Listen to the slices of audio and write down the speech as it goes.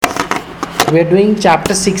We are doing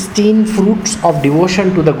chapter 16, Fruits of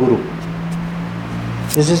Devotion to the Guru.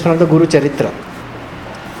 This is from the Guru Charitra.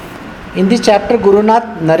 In this chapter, Guru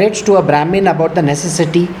Nath narrates to a Brahmin about the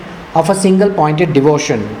necessity of a single pointed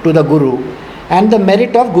devotion to the Guru and the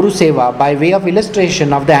merit of Guru Seva by way of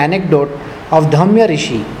illustration of the anecdote of Dhamya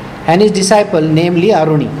Rishi and his disciple, namely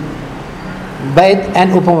Aruni, Baid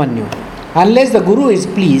and Upamanyu. Unless the Guru is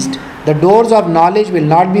pleased, the doors of knowledge will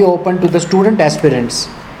not be opened to the student aspirants.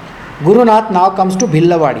 Guru Nath now comes to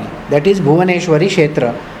Bhillavadi, that is Bhuvaneshwari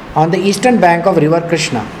Kshetra, on the eastern bank of river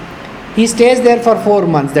Krishna. He stays there for 4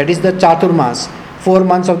 months, that is the Chaturmas, 4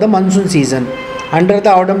 months of the monsoon season, under the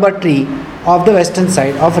Audambar tree of the western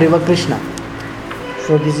side of river Krishna.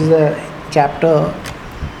 So this is a chapter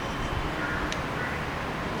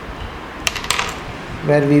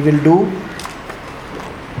where we will do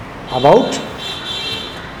about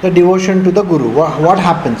the devotion to the Guru. What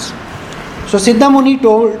happens? So Siddha Muni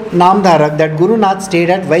told Namdharak that Guru Nath stayed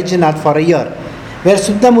at Vaidyanath for a year, where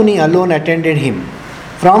Siddha Muni alone attended him.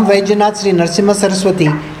 From Vaidyanath, Sri Narasimha Saraswati,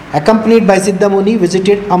 accompanied by Siddha Muni,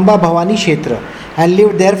 visited Amba Bhavani Kshetra and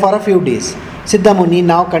lived there for a few days. Siddha Muni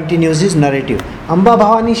now continues his narrative. Amba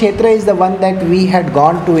Bhavani Kshetra is the one that we had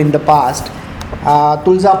gone to in the past,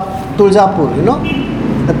 Tulzapur,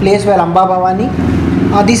 the place where Amba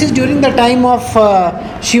Bhavani. This is during the time of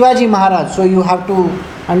Shivaji Maharaj, so you have to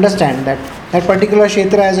understand that particular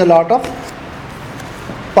Kshetra has a lot of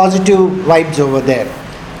positive vibes over there.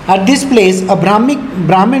 At this place, a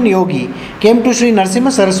Brahmin yogi came to Sri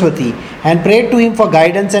Narasimha Saraswati and prayed to him for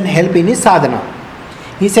guidance and help in his sadhana.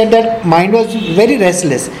 He said that mind was very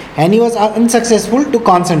restless and he was unsuccessful to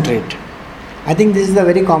concentrate. I think this is a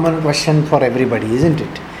very common question for everybody, isn't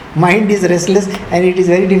it? Mind is restless and it is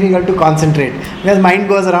very difficult to concentrate because mind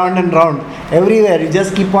goes round and round everywhere. You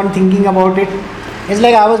just keep on thinking about it. It's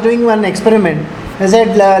like I was doing one experiment. I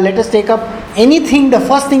said, let us take up anything, the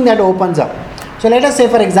first thing that opens up. So let us say,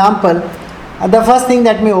 for example, the first thing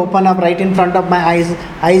that may open up right in front of my eyes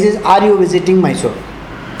is, are you visiting Mysore?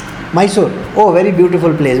 Mysore, oh, very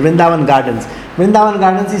beautiful place, Vrindavan Gardens. Vrindavan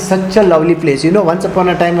Gardens is such a lovely place. Once upon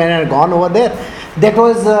a time when I had gone over there, that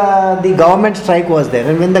was the government strike was there.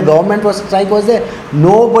 And when the government strike was there,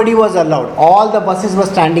 nobody was allowed. All the buses were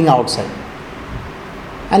standing outside.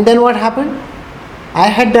 And then what happened? I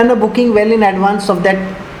had done a booking well in advance of that.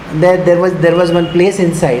 There was one place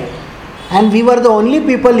inside. And we were the only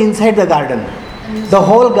people inside the garden. The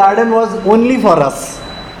whole garden was only for us.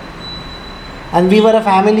 And we were a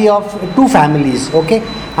family of 2 families, okay?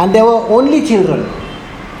 And there were only children.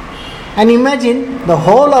 And imagine the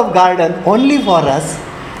whole of garden only for us.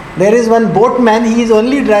 There is one boatman, he is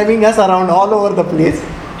only driving us around all over the place.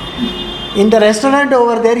 In the restaurant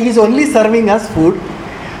over there, he is only serving us food.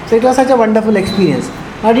 So it was such a wonderful experience.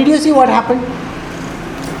 Now did you see what happened?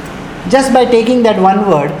 Just by taking that one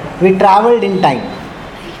word, we travelled in time.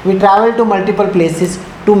 We travelled to multiple places,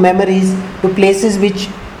 to memories, to places which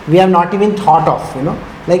we have not even thought of,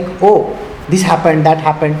 like, oh, this happened, that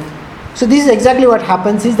happened. So this is exactly what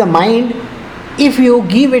happens is the mind, if you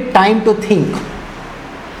give it time to think,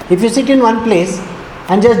 if you sit in one place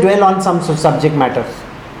and just dwell on some subject matter,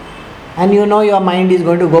 and your mind is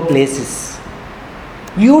going to go places.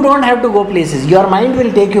 You don't have to go places, your mind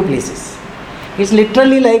will take you places. It's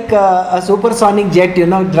literally like a supersonic jet,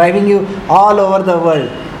 driving you all over the world.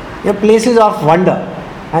 Places of wonder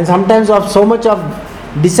and sometimes of so much of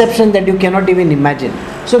deception that you cannot even imagine.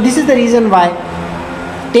 So this is the reason why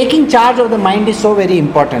taking charge of the mind is so very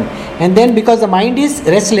important. And then because the mind is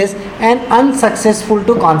restless and unsuccessful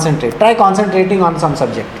to concentrate. Try concentrating on some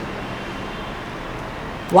subject.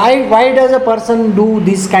 Why does a person do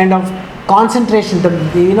this kind of concentration?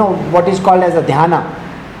 What is called as a dhyana.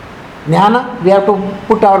 Dhyana, we have to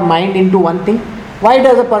put our mind into one thing. Why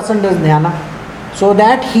does a person does dhyana? So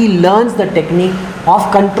that he learns the technique of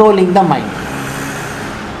controlling the mind.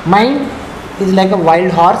 Mind is like a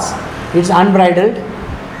wild horse. It's unbridled.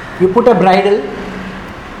 You put a bridle,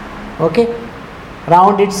 okay,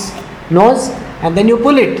 round its nose and then you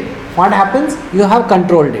pull it. What happens? You have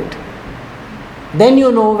controlled it. Then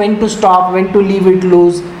you know when to stop, when to leave it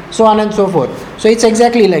loose, so on and so forth. So it's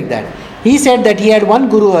exactly like that. He said that he had one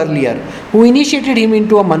guru earlier who initiated him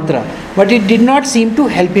into a mantra, but it did not seem to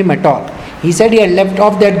help him at all. He said he had left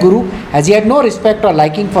off that guru as he had no respect or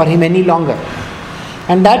liking for him any longer,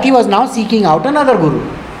 and that he was now seeking out another guru.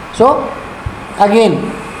 So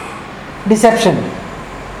again, deception.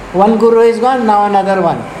 One guru is gone, now another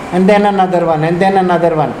one, and then another one, and then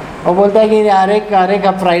another one. और बोलता है कि हर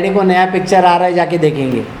एक Friday को नया picture आ रहा है, जाके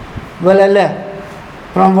देखेंगे. बोले ले,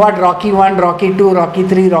 from what Rocky 1, Rocky 2, Rocky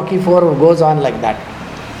 3, Rocky 4 goes on like that.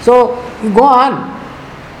 So go on.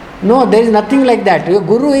 No, there is nothing like that. Your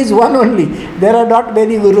guru is one only. There are not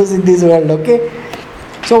many gurus in this world, okay?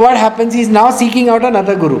 So what happens? He is now seeking out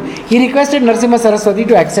another guru. He requested Narasimha Saraswati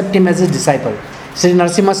to accept him as his disciple. Sri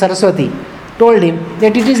Narasimha Saraswati told him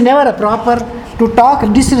that it is never proper to talk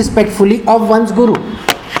disrespectfully of one's guru,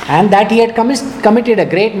 and that he had committed a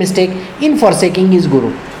great mistake in forsaking his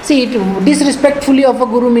guru. See, disrespectfully of a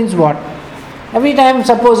guru means what? Every time,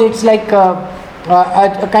 suppose it's like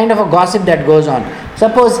a kind of a gossip that goes on.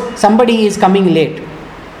 Suppose somebody is coming late,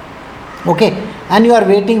 okay, and you are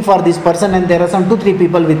waiting for this person and there are some 2-3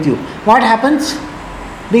 people with you. What happens?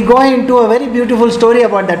 We go into a very beautiful story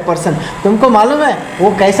about that person. तुमको मालूम है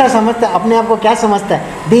वो कैसा समझता है, अपने आप को क्या समझता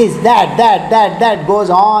है? This, that goes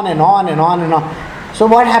on and on and on and on. So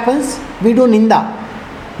what happens? We do ninda.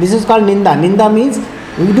 This is called ninda. Ninda means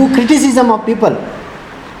we do criticism of people.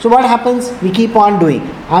 So what happens? We keep on doing.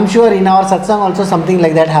 I'm sure in our satsang also something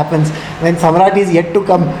like that happens. When Samrat is yet to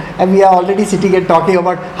come and we are already sitting and talking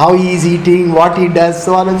about how he is eating, what he does,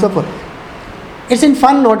 so on and so forth. It's in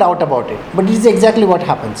fun, no doubt about it. But it is exactly what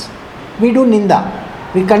happens. We do ninda.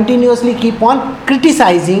 We continuously keep on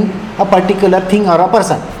criticizing a particular thing or a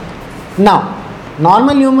person. Now,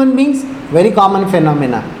 normal human beings, very common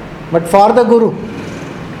phenomena. But for the guru,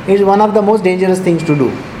 it is one of the most dangerous things to do.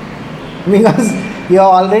 Because you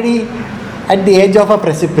are already at the edge of a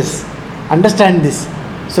precipice. Understand this.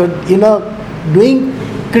 So, doing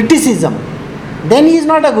criticism, then he is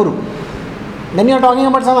not a guru. Then you are talking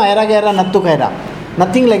about some aira gaira, nattu kaira.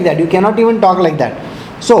 Nothing like that. You cannot even talk like that.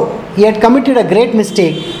 So, he had committed a great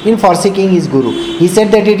mistake in forsaking his guru. He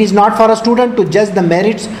said that it is not for a student to judge the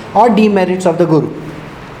merits or demerits of the guru.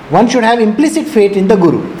 One should have implicit faith in the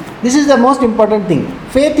guru. This is the most important thing.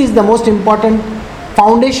 Faith is the most important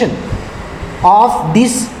foundation of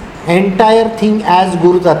this entire thing as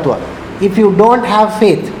Guru Tattva. If you don't have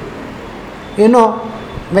faith,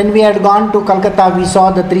 when we had gone to Calcutta, we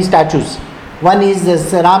saw the 3 statues. One is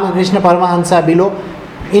the Ramakrishna Paramahansa below,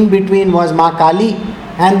 in between was Ma Kali,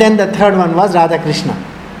 and then the third one was Radha Krishna.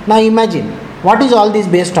 Now imagine, what is all this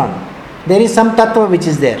based on? There is some tattva which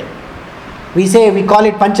is there. We call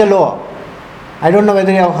it Panchaloha. I don't know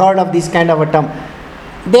whether you have heard of this kind of a term.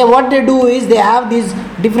 What they do is they have these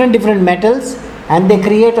different metals and they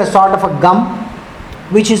create a sort of a gum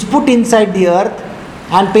which is put inside the earth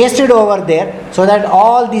and pasted over there so that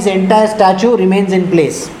all this entire statue remains in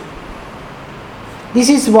place. This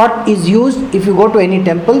is what is used. If you go to any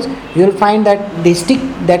temples, you will find that they stick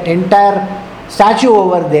that entire statue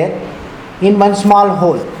over there in one small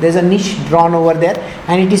hole. There is a niche drawn over there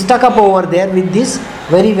and it is stuck up over there with this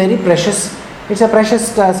very, very precious, it's a precious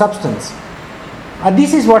substance.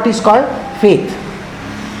 This is what is called faith.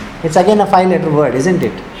 It's again a 5-letter word, isn't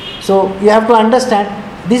it? So you have to understand,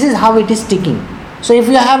 this is how it is sticking. So if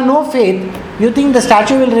you have no faith, you think the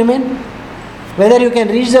statue will remain? Whether you can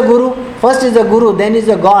reach the Guru, first is the Guru, then is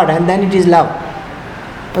the God, and then it is love.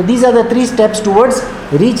 So these are the 3 steps towards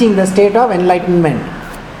reaching the state of enlightenment.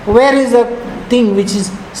 Where is the thing which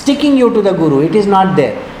is sticking you to the Guru? It is not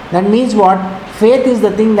there. That means what? Faith is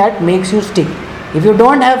the thing that makes you stick. If you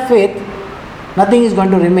don't have faith, nothing is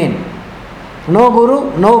going to remain. No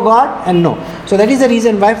Guru, no God, and no. So that is the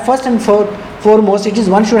reason why first and foremost it is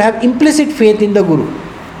one should have implicit faith in the Guru.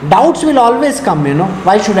 Doubts will always come,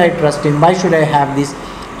 Why should I trust him? Why should I have this?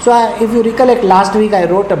 So if you recollect, last week I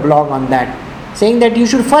wrote a blog on that, saying that you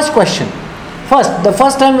should first question. The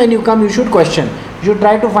first time when you come, you should question. You should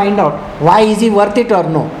try to find out, why is he worth it or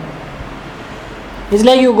no? It's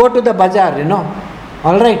like you go to the bazaar,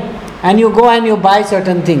 alright, and you go and you buy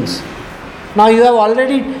certain things. Now you have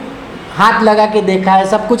already हाथ लगा के देखा है,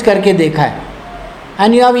 सब कुछ करके देखा है,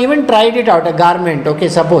 and you have even tried it out, a garment, okay,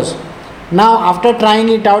 suppose. Now after trying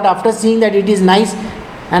it out, after seeing that it is nice,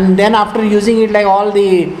 and then after using it like all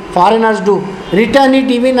the foreigners do, return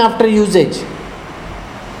it even after usage.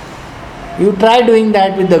 You try doing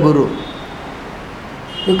that with the Guru.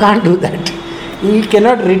 You can't do that. You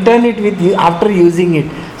cannot return it with you after using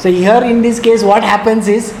it. So here in this case what happens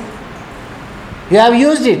is, you have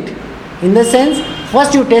used it. In the sense,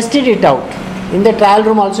 first you tested it out. In the trial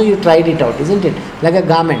room also you tried it out, isn't it? Like a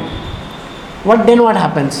garment. What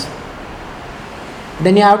happens?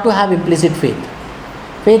 Then you have to have implicit faith.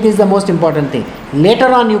 Faith is the most important thing.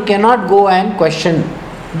 Later on you cannot go and question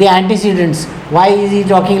the antecedents. Why is he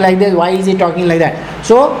talking like this? Why is he talking like that?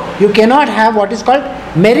 So you cannot have what is called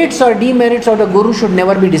merits or demerits of the Guru should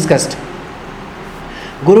never be discussed.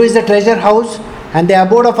 Guru is the treasure house and the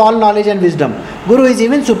abode of all knowledge and wisdom. Guru is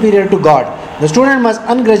even superior to God. The student must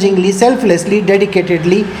ungrudgingly, selflessly,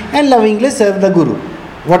 dedicatedly and lovingly serve the Guru.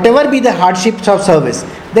 Whatever be the hardships of service,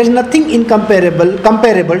 there is nothing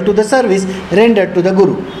comparable to the service rendered to the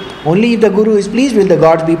Guru. Only if the Guru is pleased will the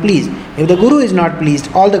gods be pleased. If the Guru is not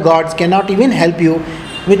pleased, all the gods cannot even help you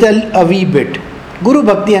with a wee bit. Guru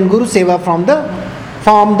Bhakti and Guru Seva form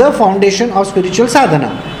the foundation of spiritual sadhana,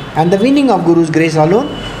 and the winning of Guru's grace alone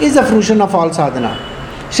is the fruition of all sadhana.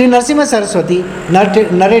 Sri Narasimha Saraswati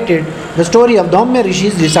narrated the story of Dhaumya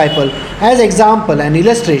Rishi's disciple as example and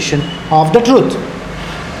illustration of the truth.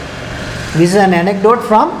 This is an anecdote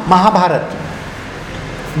from Mahabharata.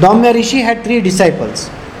 Dhaumya Rishi had 3 disciples.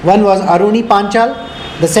 One was Aruni Panchal,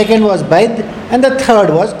 the second was Baid, and the third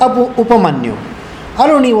was Upamanyu.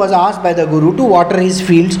 Aruni was asked by the Guru to water his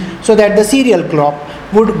fields so that the cereal crop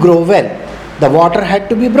would grow well. The water had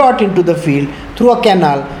to be brought into the field through a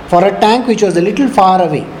canal for a tank which was a little far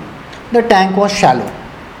away. The tank was shallow.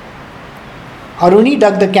 Aruni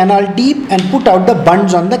dug the canal deep and put out the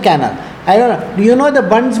bunds on the canal. I don't know. Do you know the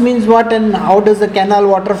bunds means what and how does the canal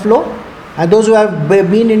water flow? And those who have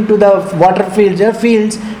been into the water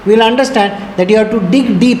fields will understand that you have to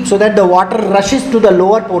dig deep so that the water rushes to the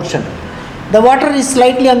lower portion. The water is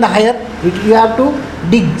slightly on the higher, you have to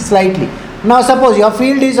dig slightly. Now suppose your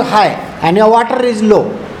field is high and your water is low.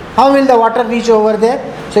 How will the water reach over there?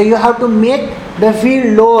 So you have to make the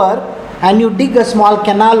field lower and you dig a small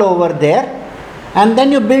canal over there and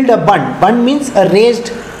then you build a bund. Bund means a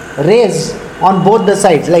raise on both the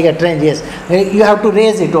sides like a trench. Yes, you have to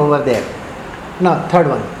raise it over there. Now third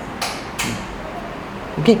one.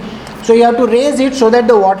 Okay. So you have to raise it so that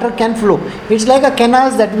the water can flow. It's like a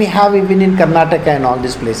canals that we have even in Karnataka and all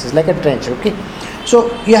these places, like a trench. Okay.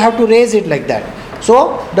 So you have to raise it like that.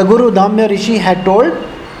 So the Guru Dhaumya Rishi had told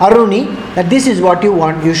Aruni that this is what you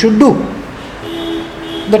want, you should do.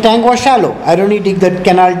 The tank was shallow. Aruni dig the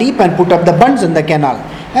canal deep and put up the bunds in the canal,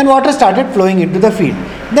 and water started flowing into the field.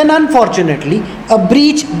 Then unfortunately, a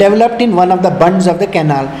breach developed in one of the bunds of the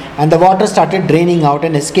canal and the water started draining out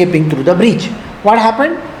and escaping through the breach. What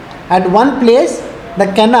happened? At one place, the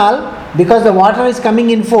canal, because the water is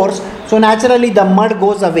coming in force, so naturally the mud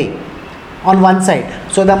goes away on one side.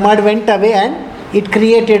 So the mud went away and it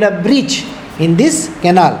created a breach in this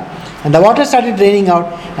canal. And the water started draining out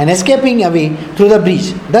and escaping away through the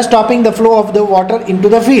breach, thus stopping the flow of the water into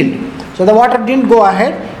the field. So the water didn't go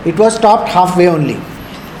ahead, it was stopped halfway only.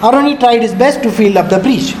 Aruni tried his best to fill up the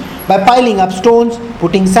breach by piling up stones,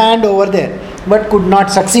 putting sand over there, but could not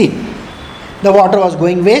succeed. The water was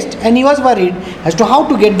going waste and he was worried as to how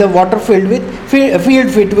to get the water field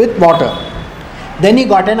filled with water. Then he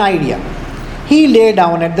got an idea. He lay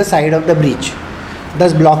down at the side of the breach,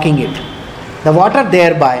 thus blocking it. The water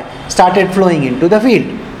thereby started flowing into the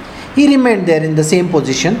field. He remained there in the same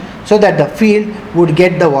position so that the field would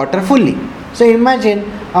get the water fully. So imagine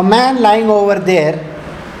a man lying over there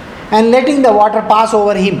and letting the water pass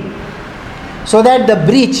over him, so that the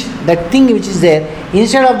breach, that thing which is there,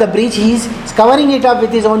 instead of the breach, he is covering it up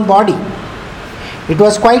with his own body. It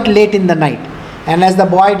was quite late in the night, and as the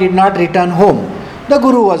boy did not return home, the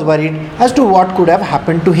Guru was worried as to what could have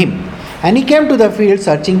happened to him, and he came to the field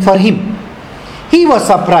searching for him. He was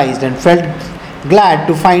surprised and felt glad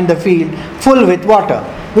to find the field full with water,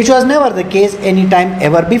 which was never the case any time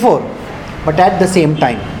ever before. But at the same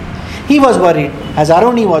time, he was worried as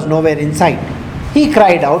Aruni was nowhere in sight. He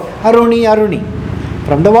cried out, "Aruni, Aruni."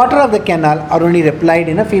 From the water of the canal, Aruni replied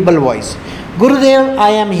in a feeble voice, "Gurudev, I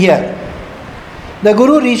am here." The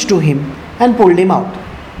Guru reached to him and pulled him out.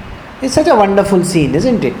 It's such a wonderful scene,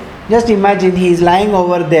 isn't it? Just imagine he is lying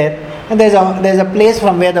over there and there's a place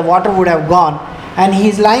from where the water would have gone, and he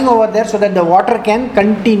is lying over there so that the water can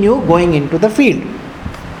continue going into the field.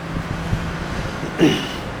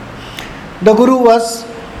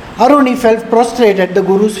 Aruni fell prostrate at the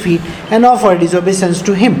Guru's feet and offered his obeisance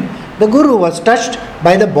to him. The Guru was touched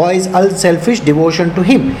by the boy's unselfish devotion to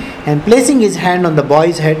him, and placing his hand on the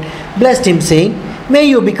boy's head, blessed him, saying, "May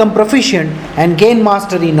you become proficient and gain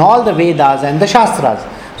mastery in all the Vedas and the Shastras."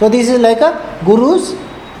 So this is like a Guru's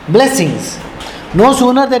blessings. No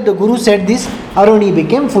sooner that the Guru said this, Aruni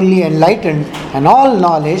became fully enlightened and all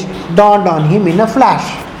knowledge dawned on him in a flash.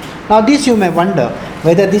 Now this you may wonder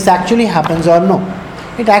whether this actually happens or no.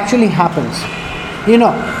 It actually happens.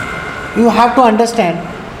 You have to understand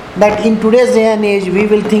that in today's day and age we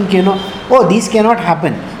will think, oh, this cannot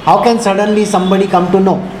happen. How can suddenly somebody come to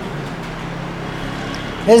know?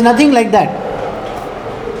 There is nothing like that.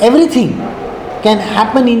 Everything can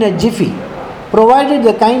happen in a jiffy, provided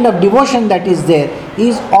the kind of devotion that is there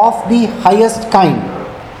is of the highest kind.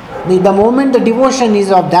 The moment the devotion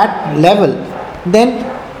is of that level, then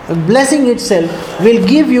blessing itself will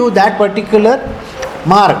give you that particular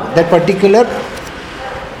mark, that particular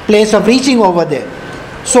place of reaching over there.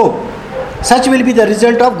 So, such will be the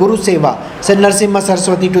result of Guru Seva, said Narasimha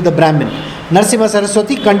Saraswati to the Brahmin. Narasimha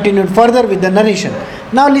Saraswati continued further with the narration.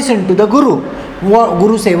 Now listen to the Guru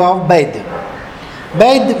Seva of Baid.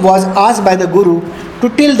 Baid was asked by the Guru to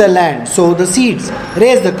till the land, sow the seeds,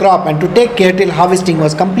 raise the crop, and to take care till harvesting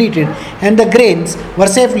was completed and the grains were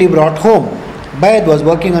safely brought home. Baid was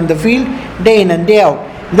working on the field day in and day out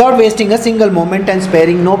without wasting a single moment and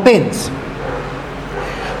sparing no pains.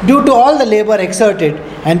 Due to all the labor exerted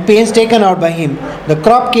and pains taken out by him, the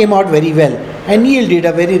crop came out very well and yielded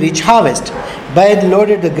a very rich harvest. Baid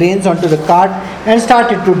loaded the grains onto the cart and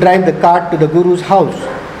started to drive the cart to the Guru's house.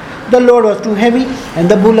 The load was too heavy and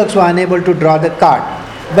the bullocks were unable to draw the cart.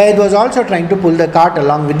 Baid was also trying to pull the cart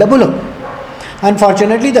along with the bullock.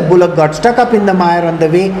 Unfortunately, the bullock got stuck up in the mire on the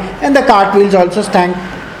way and the cart wheels also sank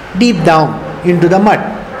deep down into the mud.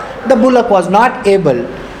 The bullock was not able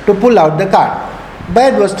to pull out the cart.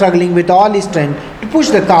 Baid was struggling with all his strength to push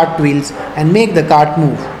the cart wheels and make the cart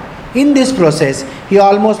move. In this process, he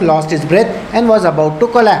almost lost his breath and was about to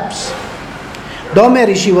collapse. Daumya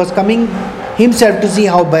Rishi was coming himself to see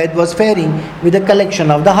how Baid was faring with the collection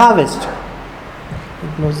of the harvest.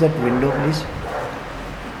 Close that window, please.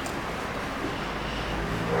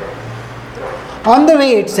 On the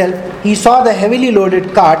way itself, he saw the heavily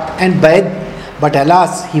loaded cart and Baid, but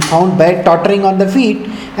alas, he found Baid tottering on the feet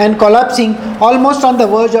and collapsing almost on the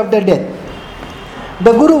verge of the death.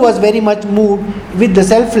 The Guru was very much moved with the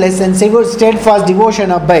selfless and steadfast devotion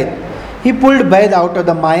of Baid. He pulled Baid out of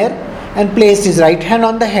the mire and placed his right hand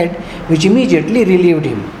on the head, which immediately relieved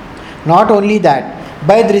him. Not only that,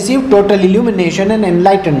 Baid received total illumination and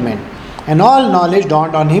enlightenment, and all knowledge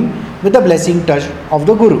dawned on him with the blessing touch of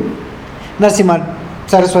the Guru. Narasimha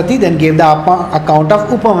Saraswati then gave the account of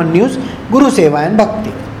Upamanyu's Guru Seva and Bhakti.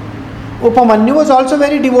 Upamanyu was also a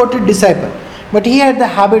very devoted disciple, but he had the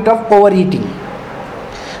habit of overeating.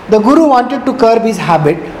 The Guru wanted to curb his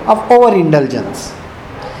habit of overindulgence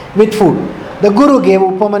with food. The Guru gave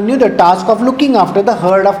Upamanyu the task of looking after the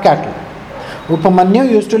herd of cattle. Upamanyu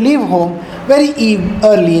used to leave home very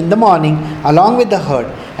early in the morning along with the herd,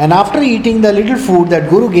 and after eating the little food that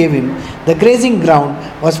Guru gave him, the grazing ground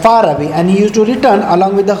was far away and he used to return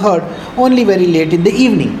along with the herd only very late in the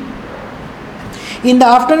evening. In the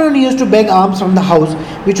afternoon he used to beg alms from the house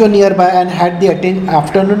which were nearby and had the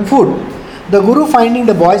afternoon food. The Guru, finding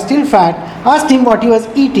the boy still fat, asked him what he was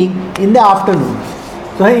eating in the afternoon.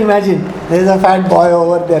 So imagine, there is a fat boy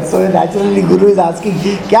over there. So naturally Guru is asking,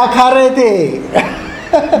 "Kya kha rahe the?"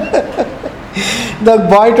 The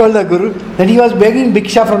boy told the Guru that he was begging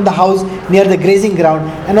bhiksha from the house near the grazing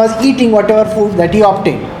ground and was eating whatever food that he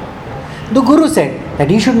obtained. The Guru said that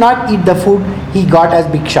he should not eat the food he got as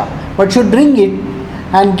bhiksha, but should bring it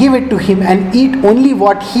and give it to him and eat only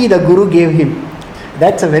what he, the Guru, gave him.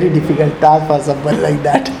 That's a very difficult task for someone like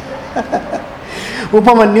that.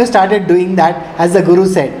 Upamanyu started doing that as the Guru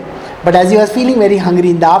said. But as he was feeling very hungry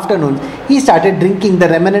in the afternoon, he started drinking the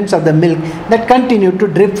remnants of the milk that continued to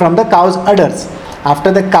drip from the cows' udders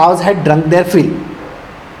after the cows had drunk their fill.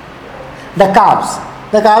 The cows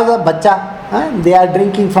are bacha, they are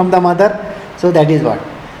drinking from the mother. So that is what.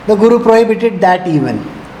 The Guru prohibited that even.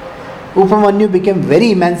 Upamanyu became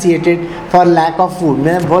very emaciated for lack of food.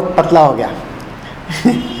 मैं बहुत पतला हो गया.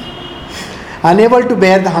 Unable to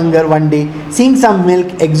bear the hunger, one day, seeing some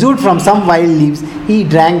milk exude from some wild leaves, he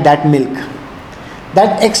drank that milk.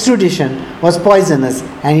 That exudation was poisonous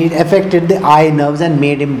and it affected the eye nerves and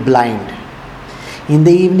made him blind. In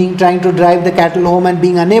the evening, trying to drive the cattle home and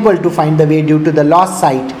being unable to find the way due to the lost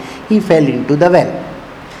sight, he fell into the well.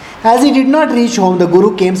 As he did not reach home, the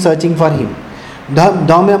Guru came searching for him.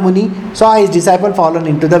 Daumya Muni saw his disciple fallen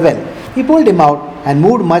into the well. He pulled him out and,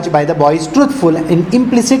 moved much by the boy's truthful and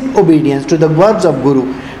implicit obedience to the words of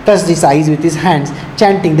Guru, touched his eyes with his hands,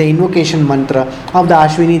 chanting the invocation mantra of the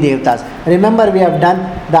Ashwini Devtas. Remember, we have done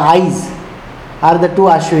the eyes are the two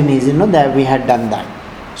Ashwinis, that we had done that.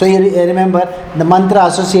 So you remember, the mantra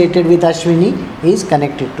associated with Ashwini is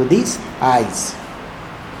connected to these eyes.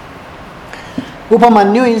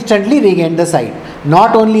 Upamanyu instantly regained the sight.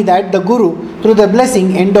 Not only that, the Guru, through the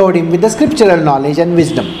blessing, endowed him with the scriptural knowledge and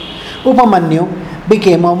wisdom. Upamanyu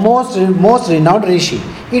became a most renowned rishi.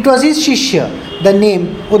 It was his shishya, the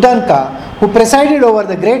name Udanka, who presided over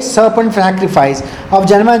the great serpent sacrifice of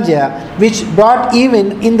Janmanjaya, which brought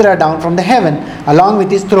even Indra down from the heaven along with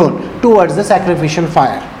his throne towards the sacrificial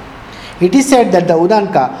fire. It is said that the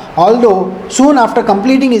Udanka, although soon after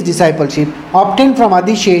completing his discipleship, obtained from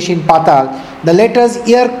Adishesh in Patal the letters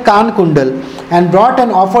ear Kan Kundal and brought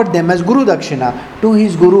and offered them as Guru Dakshina to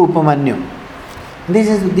his Guru Upamanyu.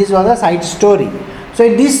 This was a side story. So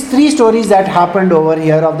these three stories that happened over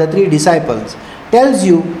here of the three disciples tells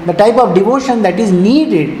you the type of devotion that is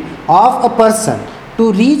needed of a person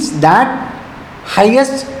to reach that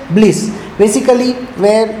highest bliss. Basically,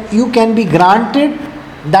 where you can be granted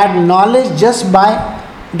that knowledge just by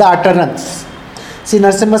the utterance. See,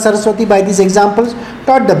 Narasimha Saraswati by these examples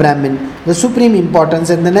taught the Brahmin the supreme importance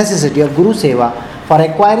and the necessity of Guru Seva for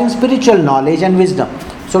acquiring spiritual knowledge and wisdom.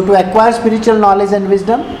 So to acquire spiritual knowledge and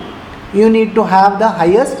wisdom, you need to have the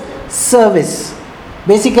highest service.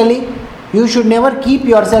 Basically, you should never keep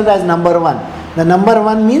yourself as number one. The number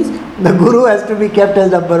one means the Guru has to be kept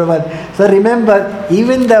as number one. So remember,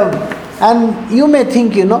 and you may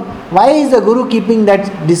think, why is the Guru keeping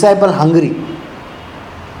that disciple hungry?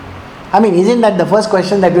 I mean, isn't that the first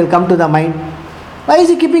question that will come to the mind? Why is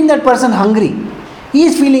he keeping that person hungry? He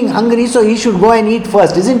is feeling hungry, so he should go and eat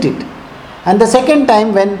first, isn't it? And the second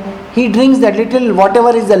time when he drinks that little,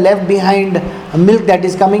 whatever is the left behind milk that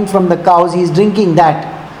is coming from the cows, he is drinking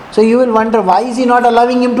that. So you will wonder, why is he not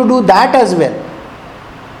allowing him to do that as well?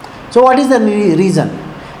 So what is the reason?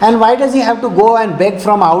 And why does he have to go and beg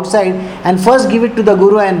from outside and first give it to the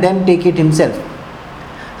Guru and then take it himself?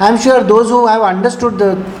 I am sure those who have understood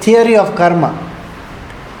the theory of karma,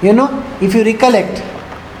 if you recollect,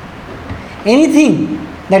 anything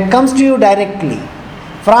that comes to you directly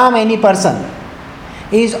from any person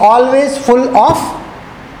is always full of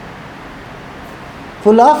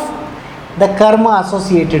the karma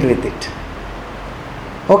associated with it.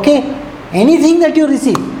 Okay? Anything that you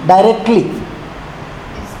receive directly.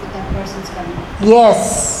 It's with that person's karma.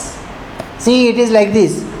 Yes. See, it is like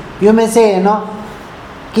this. You may say,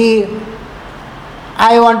 ki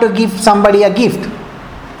I want to give somebody a gift.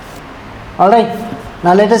 Alright?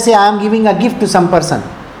 Now let us say I am giving a gift to some person.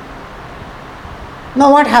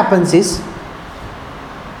 Now what happens is,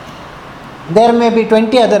 there may be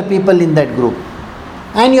 20 other people in that group,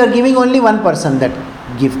 and you are giving only one person that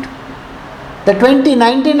gift. The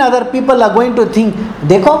 19 other people are going to think,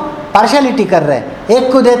 देखो partiality कर रहे हैं,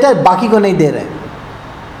 एक को देता है बाकी को नहीं दे रहे.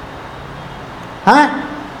 हाँ?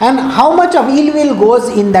 And how much of ill will goes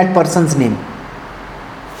in that person's name?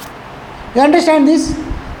 You understand this?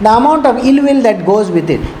 The amount of ill will that goes with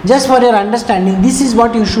it. Just for your understanding, this is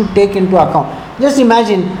what you should take into account. Just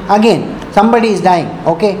imagine, again, somebody is dying,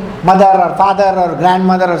 okay? Mother or father or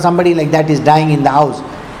grandmother or somebody like that is dying in the house.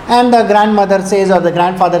 And the grandmother says or the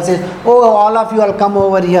grandfather says, oh, all of you all come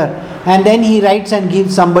over here. And then he writes and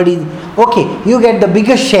gives somebody, okay, you get the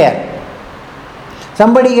biggest share.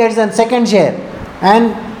 Somebody gets a second share.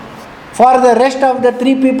 And for the rest of the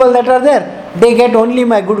 3 people that are there, they get only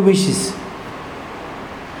my good wishes.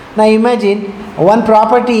 Now imagine, one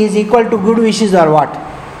property is equal to good wishes or what?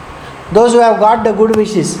 Those who have got the good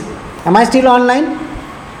wishes. Am I still online?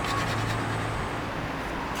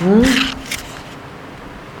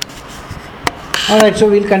 Alright, so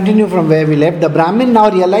we'll continue from where we left. The Brahmin now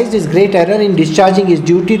realized his great error in discharging his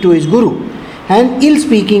duty to his Guru and ill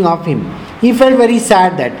speaking of him. He felt very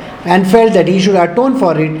sad and felt that he should atone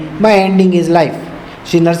for it by ending his life.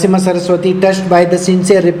 Sri Narasimha Saraswati, touched by the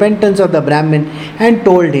sincere repentance of the Brahmin, and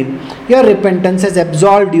told him, your repentance has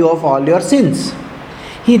absolved you of all your sins.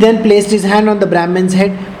 He then placed his hand on the Brahmin's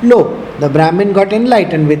head. Lo, the Brahmin got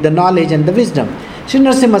enlightened with the knowledge and the wisdom. Sri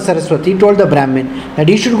Narasimha Saraswati told the Brahmin that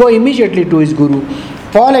he should go immediately to his Guru,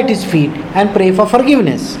 fall at his feet and pray for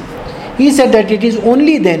forgiveness. He said that it is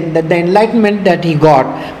only then that the enlightenment that he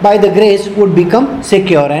got by the grace would become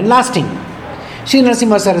secure and lasting. Sri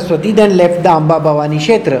Narasimha Saraswati then left the Amba Bhavani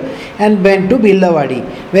Kshetra and went to Billavadi,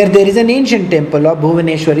 where there is an ancient temple of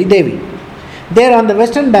Bhuvaneshwari Devi. There on the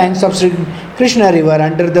western banks of Sri Krishna river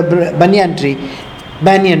under the banyan tree,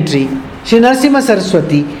 Sri Narasimha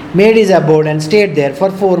Saraswati made his abode and stayed there for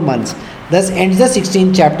 4 months. Thus ends the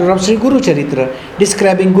 16th chapter of Sri Guru Charitra,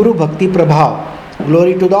 describing Guru Bhakti Prabhav.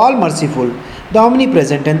 Glory to the all-merciful, the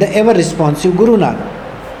omnipresent and the ever-responsive Guru Nanak.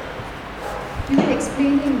 You were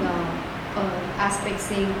explaining aspects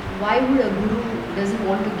saying why would a Guru doesn't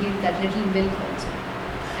want to give that little milk also?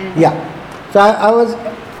 And yeah. So I was...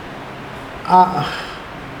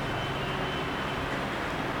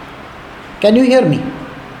 can you hear me?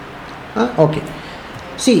 Okay.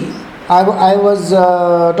 See, I was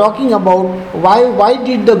talking about why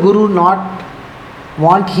did the Guru not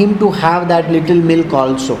want him to have that little milk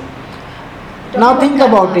also. Now think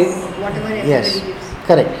about it. Whatever Yes, everybody gives.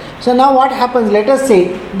 correct. So now what happens? Let us say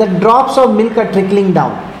the drops of milk are trickling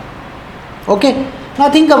down. Okay. Now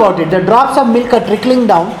think about it. The drops of milk are trickling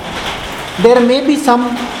down. There may be some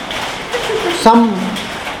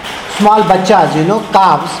small bachas,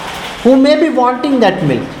 calves, who may be wanting that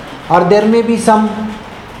milk, or there may be some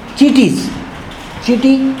cheetie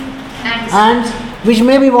ants which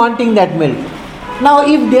may be wanting that milk. Now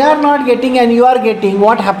if they are not getting and you are getting,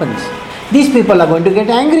 what happens? These people are going to get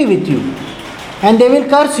angry with you and they will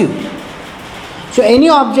curse you. So any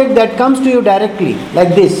object that comes to you directly, like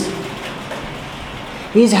this,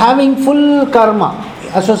 is having full karma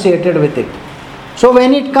associated with it. So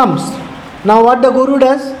when it comes, now what the Guru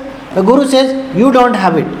does? The Guru says, you don't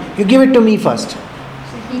have it. You give it to me first. So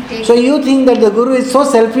he takes. So you think that the Guru is so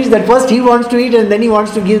selfish that first he wants to eat and then he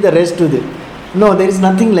wants to give the rest to them. No, there is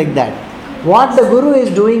nothing like that. What the Guru is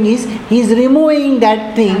doing is, he is removing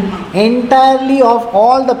that thing entirely of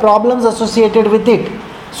all the problems associated with it,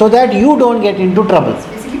 so that you don't get into trouble.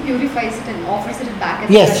 Basically purifies it and offers it back as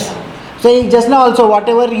Yes. prasad. So just now also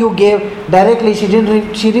whatever you gave directly,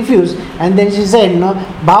 she refused, and then she said, no,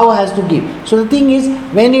 Bhav has to give. So the thing is,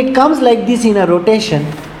 when it comes like this in a rotation,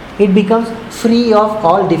 it becomes free of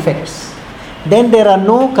all defects. Then there are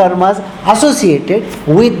no karmas associated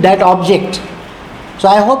with that object. So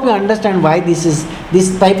I hope you understand why this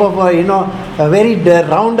type of a very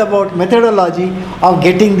roundabout methodology of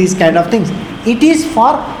getting these kind of things. It is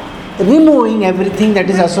for removing everything that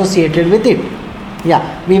is associated with it.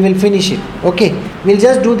 Yeah, we will finish it. Okay, we'll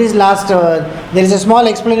just do this last. There is a small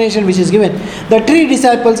explanation which is given. The three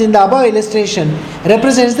disciples in the above illustration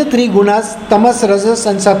represents the three gunas: tamas, rajas,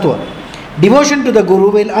 and sattva. Devotion to the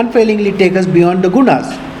Guru will unfailingly take us beyond the gunas.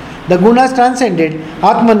 The gunas transcended,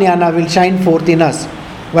 Atmanyana will shine forth in us.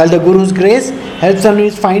 While the Guru's grace helps us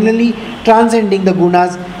in finally transcending the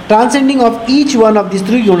gunas, transcending of each one of these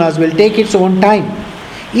three gunas will take its own time.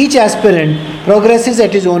 Each aspirant progresses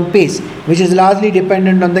at his own pace, which is largely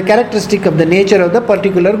dependent on the characteristic of the nature of the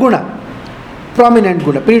particular guna. Predominant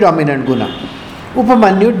guna.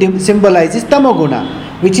 Upamanyu symbolizes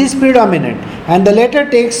tamoguna, which is predominant, and the latter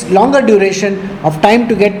takes longer duration of time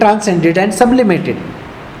to get transcended and sublimated.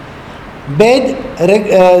 Bed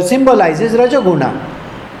symbolizes rajoguna,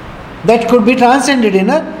 that could be transcended in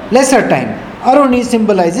a lesser time. Aruni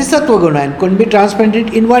symbolizes Sattva-guna and could be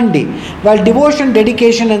transcended in one day, while devotion,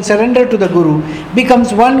 dedication and surrender to the Guru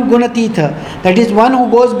becomes one Gunatitha, that is one who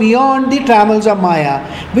goes beyond the trammels of Maya,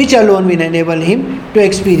 which alone will enable him to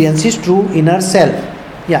experience his true inner self.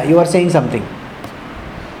 Yeah, you are saying something.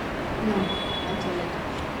 No, that's all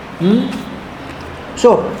it.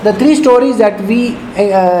 So, the three stories that we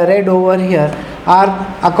read over here are,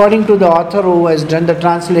 according to the author who has done the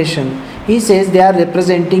translation, he says they are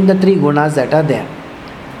representing the three gunas that are there.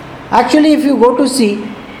 Actually, if you go to see,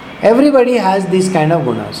 everybody has these kind of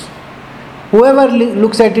gunas. Whoever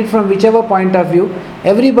looks at it from whichever point of view,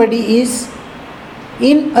 everybody is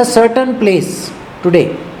in a certain place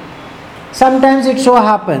today. Sometimes it so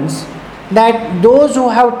happens that those who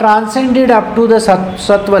have transcended up to the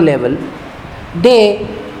sattva level, they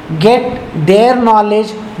get their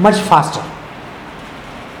knowledge much faster.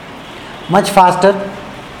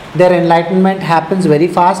 Their enlightenment happens very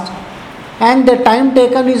fast, and the time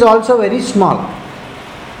taken is also very small.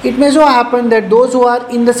 It may so happen that those who are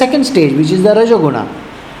in the second stage, which is the Rajoguna,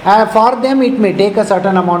 for them it may take a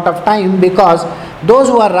certain amount of time, because those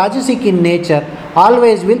who are Rajasic in nature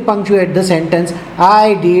always will punctuate the sentence,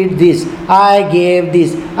 I did this, I gave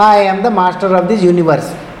this, I am the master of this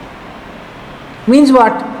universe. Means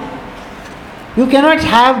what? You cannot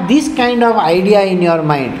have this kind of idea in your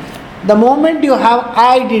mind. The moment you have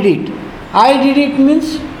I did it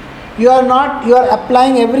means you are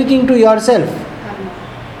applying everything to yourself.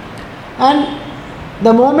 And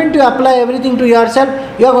the moment you apply everything to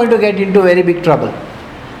yourself, you are going to get into very big trouble.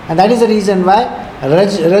 And that is the reason why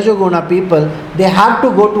Rajoguna people, they have to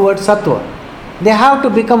go towards Sattva. They have to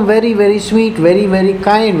become very, very sweet, very, very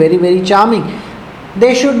kind, very, very charming.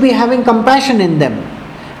 They should be having compassion in them.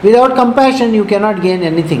 Without compassion, you cannot gain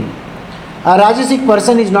anything. A Rajasic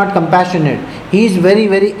person is not compassionate. He is very,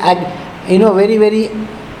 very, very, very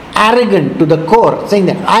arrogant to the core, saying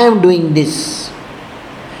that I am doing this.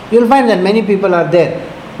 You will find that many people are there.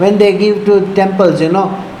 When they give to temples,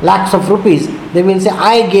 lakhs of rupees, they will say,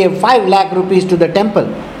 I gave 5 lakh rupees to the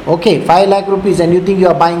temple. Okay, 5 lakh rupees, and you think you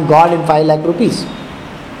are buying God in 5 lakh rupees.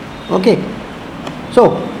 Okay.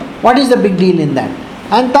 So, what is the big deal in that?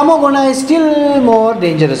 And Tamoguna is still more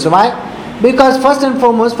dangerous. Why? Because first and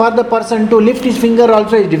foremost, for the person to lift his finger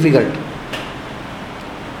also is difficult.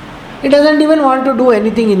 He doesn't even want to do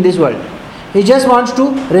anything in this world. He just wants to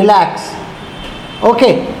relax.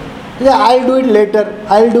 Okay, I'll do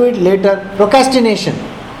it later. Procrastination.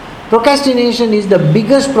 Procrastination is the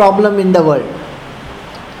biggest problem in the world.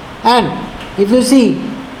 And if you see,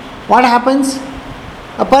 what happens?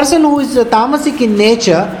 A person who is tamasic in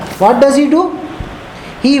nature, what does he do?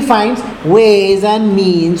 He finds ways and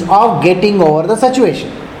means of getting over the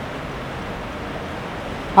situation.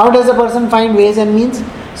 How does a person find ways and means?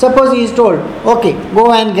 Suppose he is told, okay,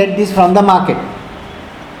 go and get this from the market.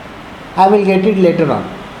 I will get it later on.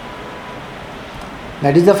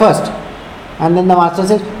 That is the first. And then the master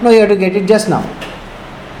says, no, you have to get it just now.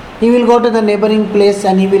 He will go to the neighboring place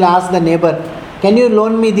and he will ask the neighbor, can you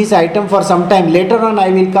loan me this item for some time? Later on I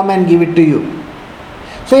will come and give it to you.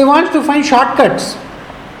 So he wants to find shortcuts.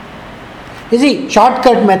 You see,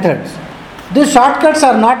 shortcut methods. These shortcuts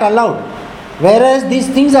are not allowed. Whereas these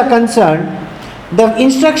things are concerned, the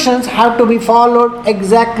instructions have to be followed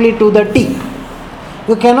exactly to the T.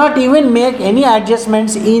 You cannot even make any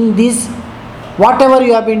adjustments in this, whatever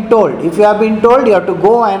you have been told. If you have been told you have to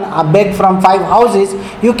go and beg from 5 houses,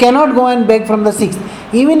 you cannot go and beg from the 6th.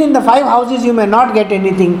 Even in the 5 houses you may not get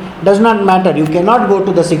anything, does not matter. You cannot go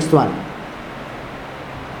to the 6th one.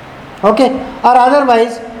 Okay? Or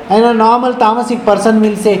otherwise, and a normal tamasic person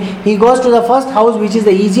will say, he goes to the first house which is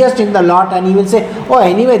the easiest in the lot and he will say, oh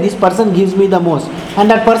anyway this person gives me the most. And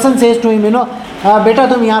that person says to him, बेटा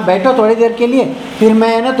तुम यहाँ बैठो थोड़ी देर के लिए, फिर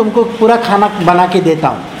मैं ना तुमको पूरा खाना बना के देता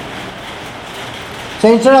हूँ. So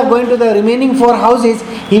instead of going to the remaining 4 houses,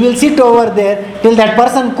 he will sit over there till that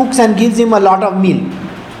person cooks and gives him a lot of meal.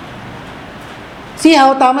 See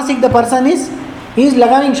how tamasic the person is? He is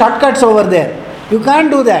allowing shortcuts over there. You can't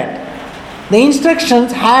do that. The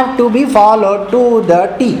instructions have to be followed to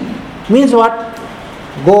the T. Means what?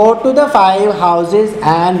 Go to the 5 houses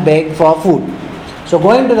and beg for food. So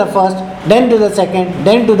going to the first, then to the second,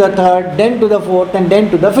 then to the third, then to the fourth, and then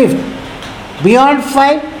to the 5th. Beyond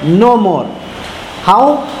 5, no more.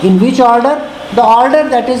 How? In which order? The order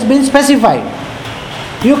that has been specified.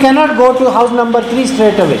 You cannot go to house number 3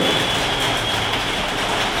 straight away.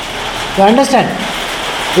 You understand?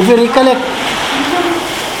 If you recollect.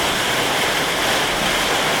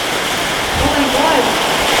 Oh my God.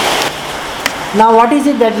 Now what is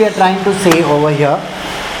it that we are trying to say over here?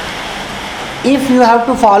 If you have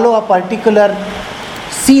to follow a particular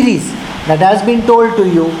series that has been told to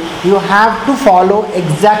you, you have to follow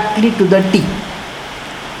exactly to the T.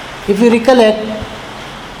 If you recollect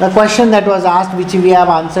the question that was asked, which we have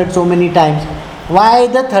answered so many times, why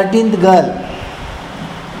the 13th girl?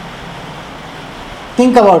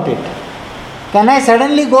 Think about it. Can I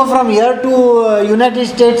suddenly go from here to United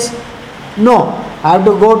States? No. I have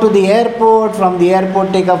to go to the airport, from the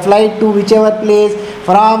airport take a flight to whichever place,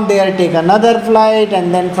 from there take another flight,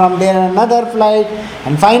 and then from there another flight,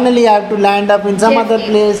 and finally I have to land up in some other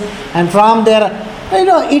place, and from there,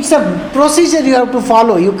 it's a procedure you have to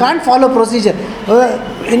follow. You can't follow procedure.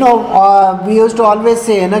 We used to always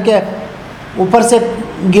say, कि ऊपर से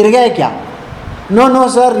गिर गए क्या? No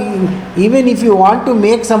sir, even if you want to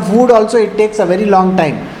make some food also, it takes a very long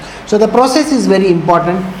time. So the process is very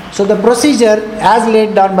important. So the procedure as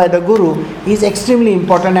laid down by the Guru is extremely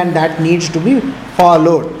important, and that needs to be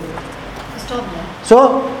followed. Stop there.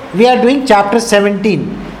 So we are doing chapter 17,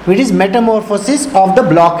 which is Metamorphosis of the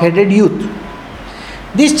Block-Headed Youth.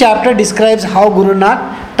 This chapter describes how Guru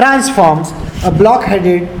Nanak transforms a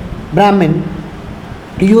block-headed Brahmin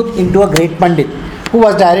youth into a great Pandit, who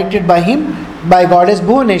was directed by him by goddess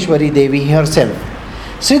Bhuvaneshwari Devi herself.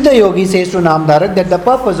 Siddha Yogi says to Namdarak that the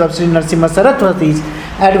purpose of Sri Narasimha Saraswati's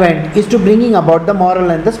advent is to bringing about the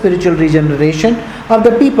moral and the spiritual regeneration of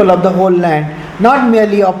the people of the whole land, not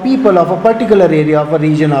merely of people of a particular area of a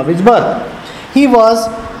region of his birth. He was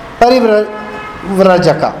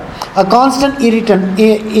Parivrajaka, a constant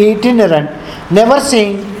itinerant, never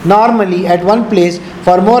staying normally at one place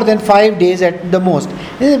for more than 5 days at the most.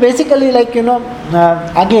 This is basically like,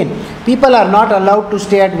 again, people are not allowed to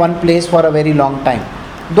stay at one place for a very long time.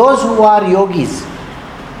 Those who are yogis,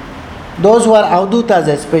 those who are avdutas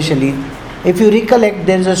especially, if you recollect,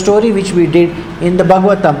 there is a story which we did in the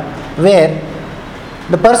Bhagavatam, where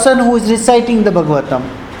the person who is reciting the Bhagavatam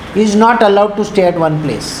is not allowed to stay at one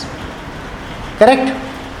place. Correct?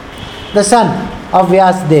 The son of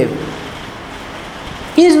Vyasdev.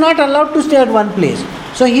 He is not allowed to stay at one place.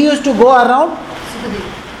 So he used to go around.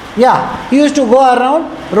 He used to go around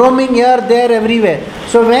roaming here, there, everywhere.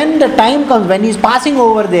 So when the time comes, when he is passing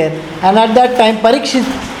over there, and at that time Parikshit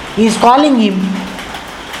is calling him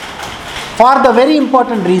for the very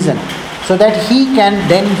important reason, so that he can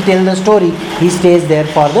then tell the story, he stays there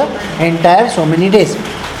for the entire so many days.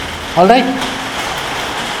 Alright?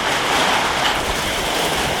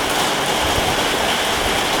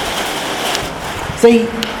 See,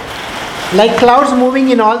 like clouds moving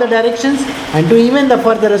in all the directions and to even the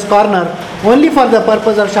furthest corner, only for the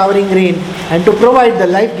purpose of showering rain and to provide the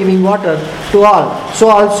life-giving water to all. So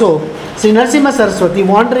also, Sri Narasimha Saraswati,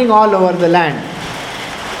 wandering all over the land,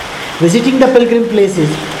 visiting the pilgrim places,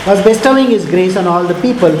 was bestowing his grace on all the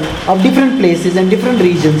people of different places and different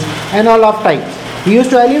regions and all of types. He used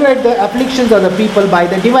to alleviate the afflictions of the people by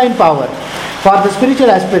the divine power. For the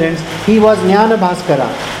spiritual aspirants, he was Jnana Bhaskara,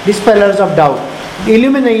 dispellers of doubt.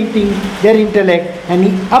 illuminating their intellect and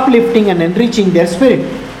uplifting and enriching their spirit.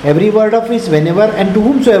 Every word of his, whenever and to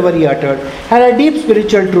whomsoever he uttered, had a deep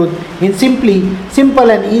spiritual truth in simple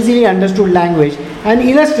and easily understood language, and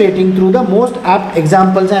illustrating through the most apt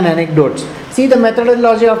examples and anecdotes. See the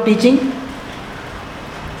methodology of teaching?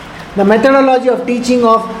 The methodology of teaching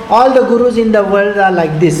of all the gurus in the world are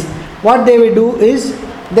like this. What they will do is,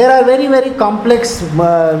 there are very, very complex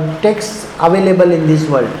texts available in this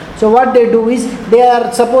world. So what they do is, they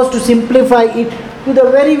are supposed to simplify it to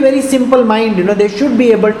the very, very simple mind. They should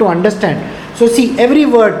be able to understand. So see, every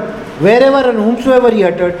word, wherever and whomsoever he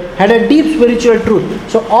uttered, had a deep spiritual truth.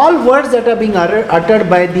 So all words that are being uttered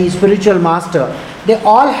by the spiritual master, they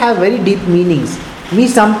all have very deep meanings. We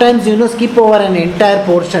sometimes, skip over an entire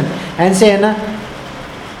portion and say, ना,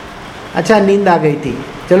 अच्छा नींद आ गई थी,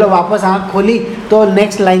 चलो वापस आँख खोली तो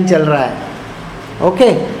next line चल रहा है.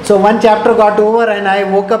 Okay, so one chapter got over and I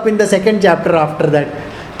woke up in the second chapter after that.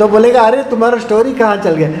 तो बोलेगा अरे तुम्हारा स्टोरी कहाँ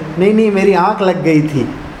चल गया? नहीं मेरी आँख लग गई थी.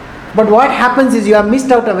 But what happens is, you have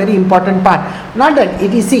missed out a very important part. Not that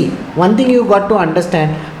it is, see, one thing you got to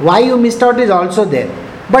understand, why you missed out is also there.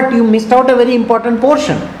 But you missed out a very important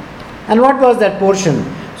portion. And what was that portion?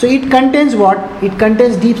 So it contains what? It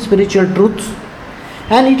contains deep spiritual truths.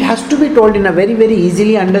 And it has to be told in a very, very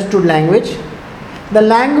easily understood language. The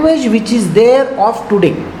language which is there of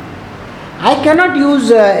today. I cannot use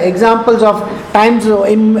examples of times,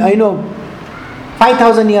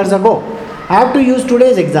 5,000 years ago. I have to use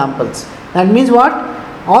today's examples. That means what?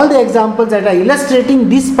 All the examples that are illustrating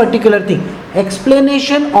this particular thing.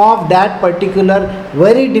 Explanation of that particular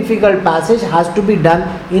very difficult passage has to be done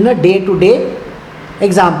in a day-to-day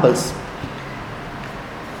examples.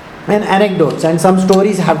 And anecdotes and some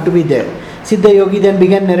stories have to be there. Siddha Yogi then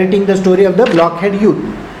began narrating the story of the blockhead youth.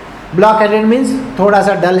 Blockheaded means thoda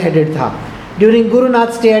sa dull-headed tha. During Guru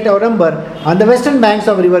Nath's stay at Aurambar, on the western banks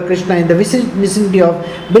of river Krishna in the vicinity of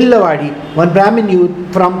Billawadi, one Brahmin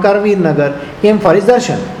youth from Karavir Nagar came for his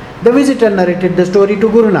darshan. The visitor narrated the story to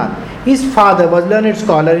Guru Nath. His father was a learned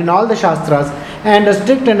scholar in all the Shastras and a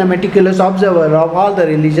strict and a meticulous observer of all the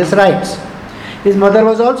religious rites. His mother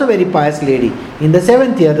was also a very pious lady. In the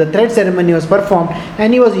 7th year, the thread ceremony was performed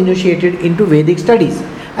and he was initiated into Vedic studies.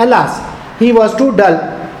 Alas, he was too dull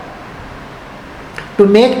to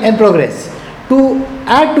make and progress. To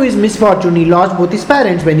add to his misfortune, he lost both his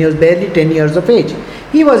parents when he was barely 10 years of age.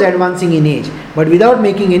 He was advancing in age, but without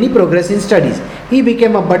making any progress in studies. He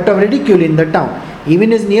became a butt of ridicule in the town.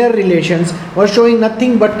 Even his near relations were showing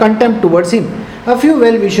nothing but contempt towards him. A few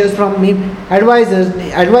well-wishers from him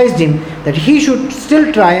advised him that he should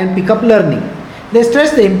still try and pick up learning. They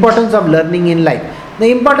stressed the importance of learning in life. The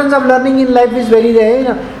importance of learning in life is very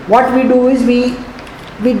there. What we do is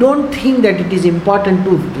we don't think that it is important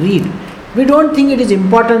to read. We don't think it is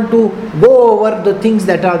important to go over the things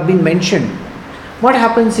that have been mentioned. What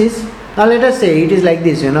happens is, now let us say it is like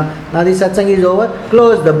this, now the satsang is over,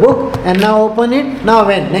 close the book and now open it, now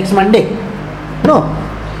when? Next Monday? No.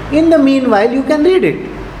 In the meanwhile, you can read it.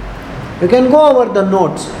 You can go over the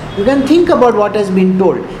notes. You can think about what has been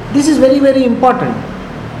told. This is very, very important.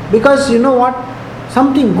 Because you know what?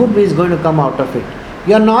 Something good is going to come out of it.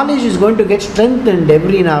 Your knowledge is going to get strengthened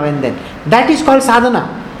every now and then. That is called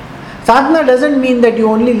sadhana. Sadhana doesn't mean that you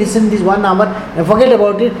only listen this 1 hour and forget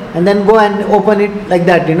about it and then go and open it like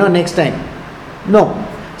that, next time. No.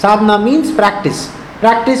 Sadhana means practice.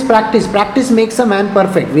 Practice makes a man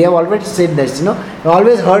perfect. We have already said this, you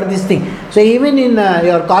always heard this thing. So even in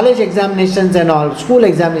your college examinations and all, school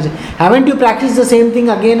examinations, haven't you practiced the same thing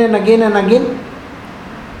again and again and again?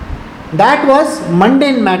 That was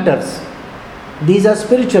mundane matters. These are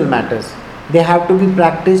spiritual matters. They have to be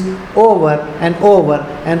practiced over and over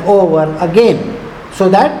and over again so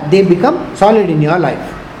that they become solid in your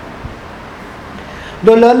life.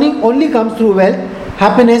 Though learning only comes through wealth,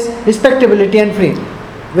 happiness, respectability and fame.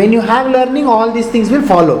 When you have learning, all these things will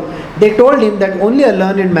follow. They told him that only a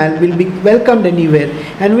learned man will be welcomed anywhere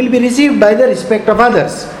and will be received by the respect of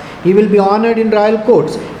others. He will be honored in royal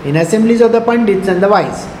courts, in assemblies of the Pandits and the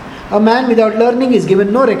wise. A man without learning is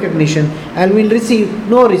given no recognition and will receive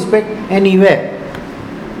no respect anywhere.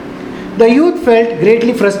 The youth felt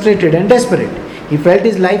greatly frustrated and desperate. He felt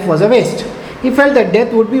his life was a waste. He felt that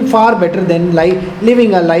death would be far better than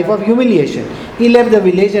living a life of humiliation. He left the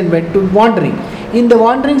village and went to wandering. In the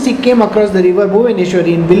wanderings, he came across the river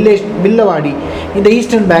Bhuvaneshwari in Billawadi, in the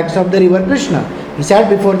eastern banks of the river Krishna. He sat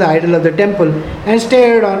before the idol of the temple and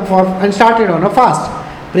started on a fast,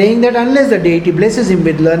 praying that unless the deity blesses him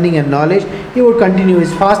with learning and knowledge, he would continue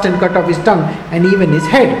his fast and cut off his tongue and even his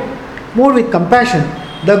head. Moved with compassion,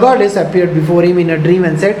 the goddess appeared before him in a dream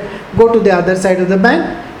and said, "Go to the other side of the bank,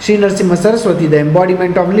 Sri Narasimha Saraswati, the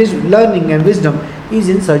embodiment of learning and wisdom, is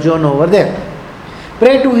in sojourn over there.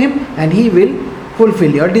 Pray to him and he will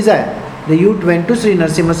fulfill your desire. The youth went to Sri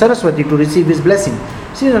Narasimha Saraswati to receive his blessing.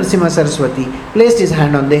 Sri Narasimha Saraswati placed his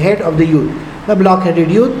hand on the head of the youth. The block-headed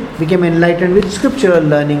youth became enlightened with scriptural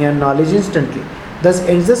learning and knowledge instantly. Thus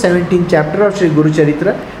ends the 17th chapter of Sri Guru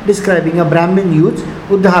Charitra, describing a Brahmin youth's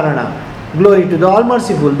Uddharana. Glory to the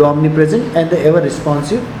all-merciful, the omnipresent and the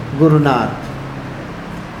ever-responsive Guru Nath.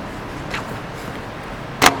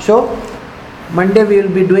 So, Monday we will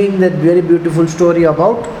be doing that very beautiful story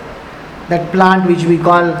about that plant which we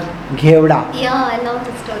call Ghevda. Yeah, I love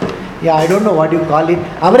the story. Yeah, I don't know what you call it.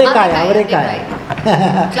 Avrekai.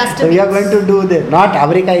 Cluster So we are beans. going to do the not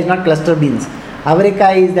Avrekai is not cluster beans.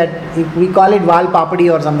 Avrekai is that we call it Val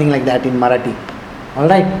Papadi or something like that in Marathi.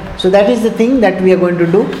 Alright. So that is the thing that we are going to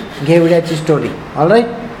do. Ghevdachi story. Alright.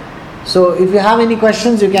 So if you have any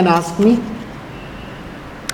questions you can ask me.